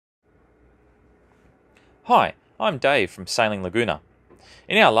Hi, I'm Dave from Sailing Laguna.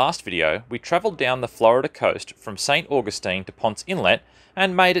 In our last video, we travelled down the Florida coast from St. Augustine to Ponce Inlet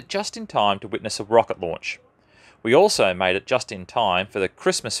and made it just in time to witness a rocket launch. We also made it just in time for the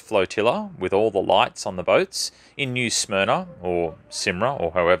Christmas flotilla with all the lights on the boats in New Smyrna, or Simra,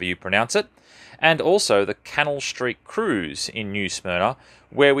 or however you pronounce it, and also the Canal Street Cruise in New Smyrna,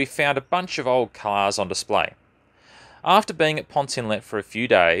 where we found a bunch of old cars on display. After being at Ponce Inlet for a few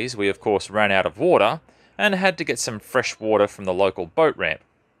days, we of course ran out of water and had to get some fresh water from the local boat ramp!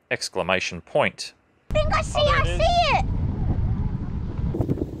 Exclamation point. I think I see it!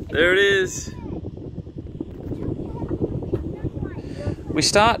 There it is! We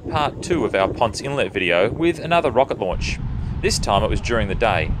start part 2 of our Ponce Inlet video with another rocket launch. This time it was during the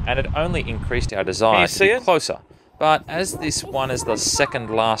day, and it only increased our desire to be closer. But as this one is the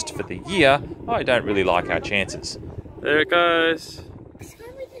second last for the year, I don't really like our chances. There it goes!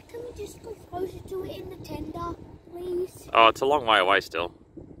 Can we just go closer to it in the tender, please? Oh, it's a long way away still.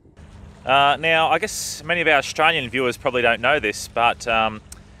 Now, I guess many of our Australian viewers probably don't know this, but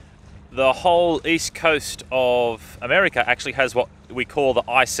the whole east coast of America actually has what we call the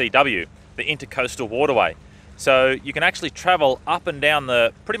ICW, the Intercoastal Waterway. So you can actually travel up and down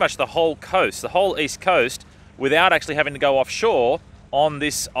pretty much the whole coast, the whole east coast, without actually having to go offshore on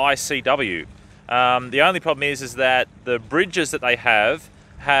this ICW. The only problem is that the bridges that they have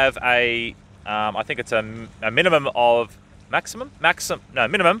a I think it's a minimum of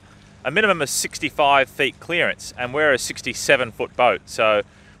a minimum of 65 feet clearance, and we're a 67-foot boat, so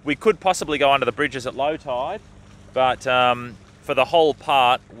we could possibly go under the bridges at low tide, but for the whole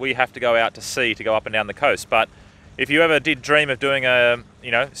part we have to go out to sea to go up and down the coast. But if you ever did dream of doing a,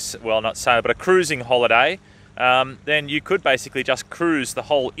 well, not sail, but a cruising holiday, then you could basically just cruise the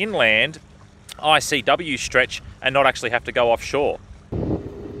whole inland ICW stretch and not actually have to go offshore.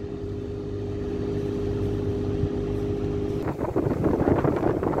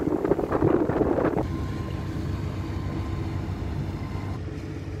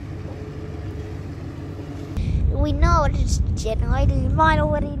 We know it's a generator, you might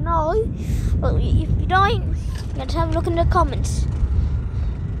already know, but if you don't, let's have a look in the comments.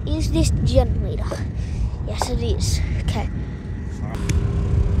 Is this generator? Yes, it is. Okay.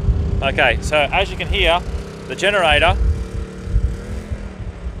 Okay, so as you can hear, the generator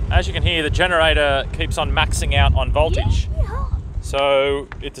keeps on maxing out on voltage. Yeah. So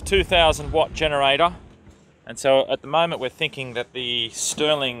it's a 2000 watt generator, and so at the moment we're thinking that the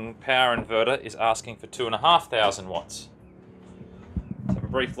Stirling power inverter is asking for 2,500 watts. Let's have a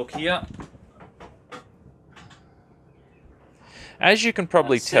brief look here. As you can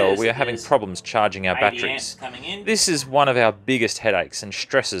probably tell, we are having problems charging our batteries. This is one of our biggest headaches and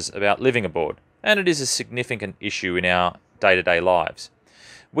stresses about living aboard, and it is a significant issue in our day-to-day lives.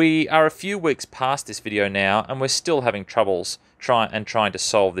 We are a few weeks past this video now, and we're still having troubles trying to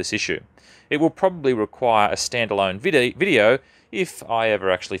solve this issue. It will probably require a standalone video if I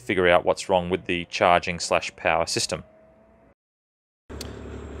ever actually figure out what's wrong with the charging/power system.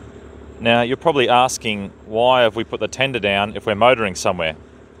 Now, you're probably asking, why have we put the tender down if we're motoring somewhere?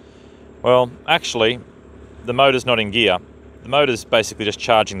 Well, actually, the motor's not in gear. The motor's basically just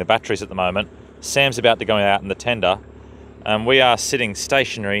charging the batteries at the moment. Sam's about to go out in the tender, and we are sitting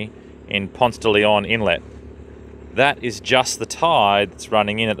stationary in Ponce de Leon Inlet. That is just the tide that's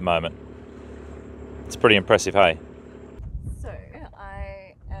running in at the moment. It's pretty impressive, hey? So,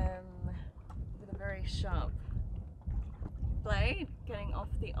 I am with a very sharp blade getting off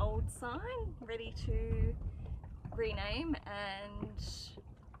the old sign, ready to rename and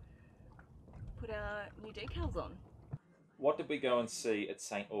put our new decals on. What did we go and see at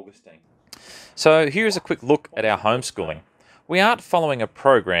St. Augustine? So here's a quick look at our homeschooling. We aren't following a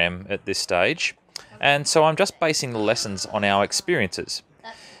program at this stage, and so I'm just basing the lessons on our experiences.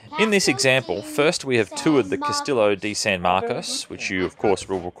 In this example, first we have toured the Castillo de San Marcos, which you of course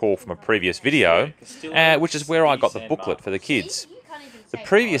will recall from a previous video, which is where I got the booklet for the kids. The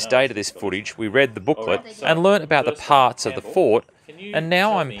previous day to this footage, we read the booklet and learnt about the parts of the fort, and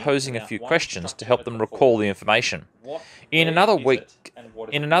now I'm posing a few questions to help them recall the information. In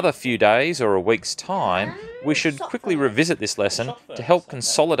another few days or a week's time, we should quickly revisit this lesson to help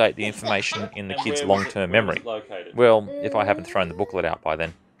consolidate the information in the kids' long-term memory. Well, if I haven't thrown the booklet out by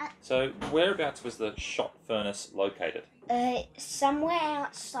then. So, whereabouts was the shot furnace located? Somewhere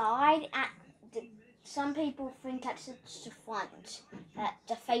outside. Some people think that's the front,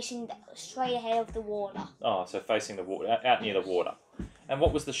 they're facing straight ahead of the water. Oh, so facing the water, out near the water. And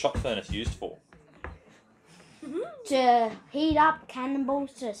what was the shot furnace used for? To heat up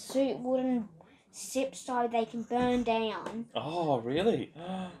cannonballs to shoot wooden sip so they can burn down. Oh, really?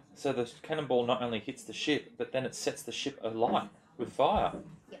 So the cannonball not only hits the ship, but then it sets the ship alight with fire.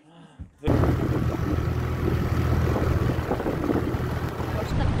 Yep. Watch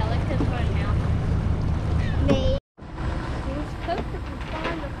the pelicans burn out. Me.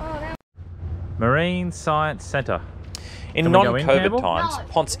 Marine Science Centre. In Can we go in, non-COVID Campbell? times, No.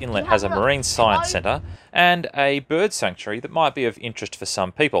 Ponce Inlet You has a have to marine science go. centre and a bird sanctuary that might be of interest for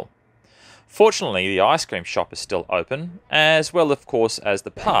some people. Fortunately, the ice cream shop is still open, as well, of course, as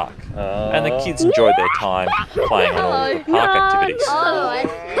the park, and the kids enjoyed their time playing on all the park activities.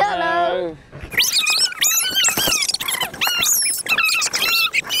 Hello.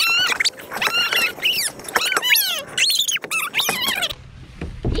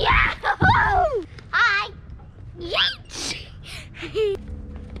 Yahoo! Hi.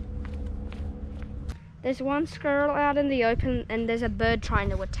 There's one squirrel out in the open and there's a bird trying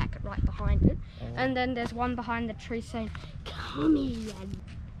to attack it right behind it. And then there's one behind the tree saying, "Come here."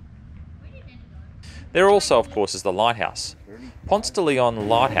 There also, of course, is the lighthouse. Ponce de Leon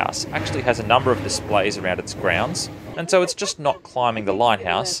Lighthouse actually has a number of displays around its grounds, and so it's just not climbing the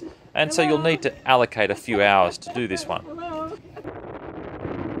lighthouse, and so you'll need to allocate a few hours to do this one.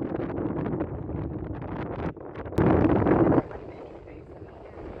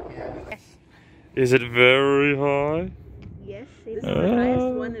 Is it very high? Yes, it's the highest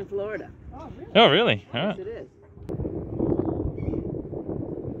one in Florida. Oh, really? Yes, it is.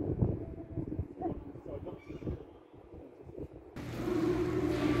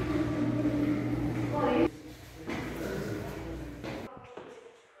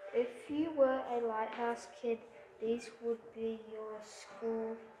 If you were a lighthouse kid, these would be your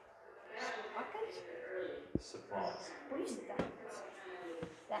school Surprise. What is that?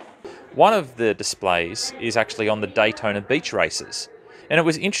 One of the displays is actually on the Daytona beach races, and it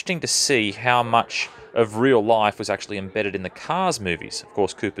was interesting to see how much of real life was actually embedded in the Cars movies, of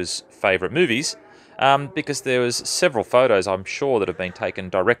course Cooper's favourite movies, because there was several photos, I'm sure, that have been taken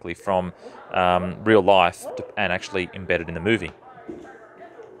directly from real life and actually embedded in the movie.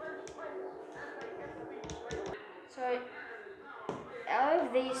 So, out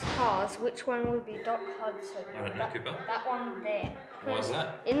of these cars, which one would be Doc Hudson? Cooper? That one there. Why is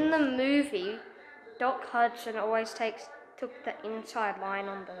that? In the movie, Doc Hudson always took the inside line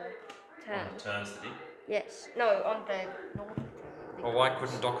on the turn. Turns, did he? Yes. No, on the northern. Well, why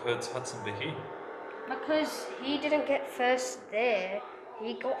couldn't Doc Hudson be here? Because he didn't get first there.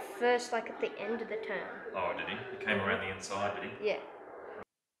 He got first like at the end of the turn. Oh, did he? He came around the inside, did he? Yeah.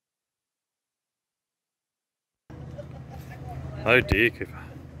 Oh dear, Cooper.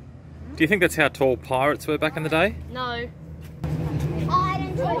 Do you think that's how tall pirates were back in the day? No.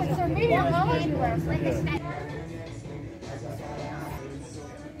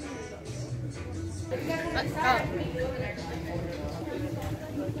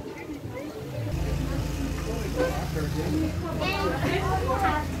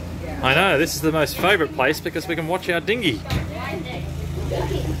 I know, this is the most favourite place because we can watch our dinghy.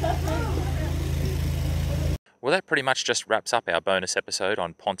 Well, that pretty much just wraps up our bonus episode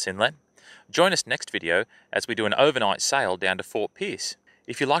on Ponce Inlet. Join us next video as we do an overnight sail down to Fort Pierce.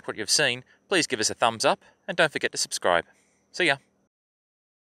 If you like what you've seen, please give us a thumbs up and don't forget to subscribe. See ya.